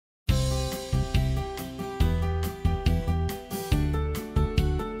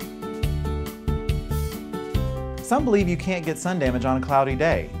Some believe you can't get sun damage on a cloudy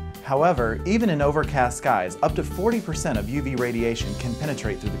day. However, even in overcast skies, up to 40% of UV radiation can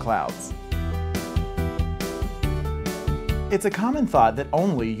penetrate through the clouds. It's a common thought that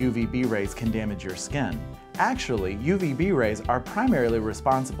only UVB rays can damage your skin. Actually, UVB rays are primarily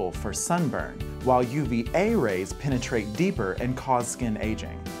responsible for sunburn, while UVA rays penetrate deeper and cause skin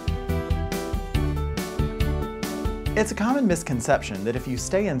aging. It's a common misconception that if you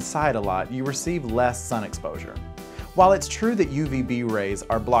stay inside a lot, you receive less sun exposure. While it's true that UVB rays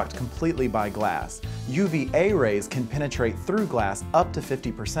are blocked completely by glass, UVA rays can penetrate through glass up to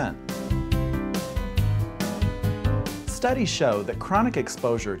 50%. Studies show that chronic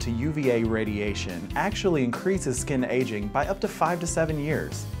exposure to UVA radiation actually increases skin aging by up to 5 to 7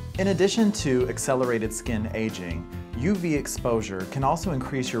 years. In addition to accelerated skin aging, UV exposure can also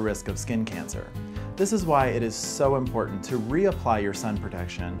increase your risk of skin cancer. This is why it is so important to reapply your sun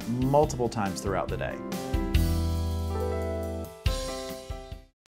protection multiple times throughout the day.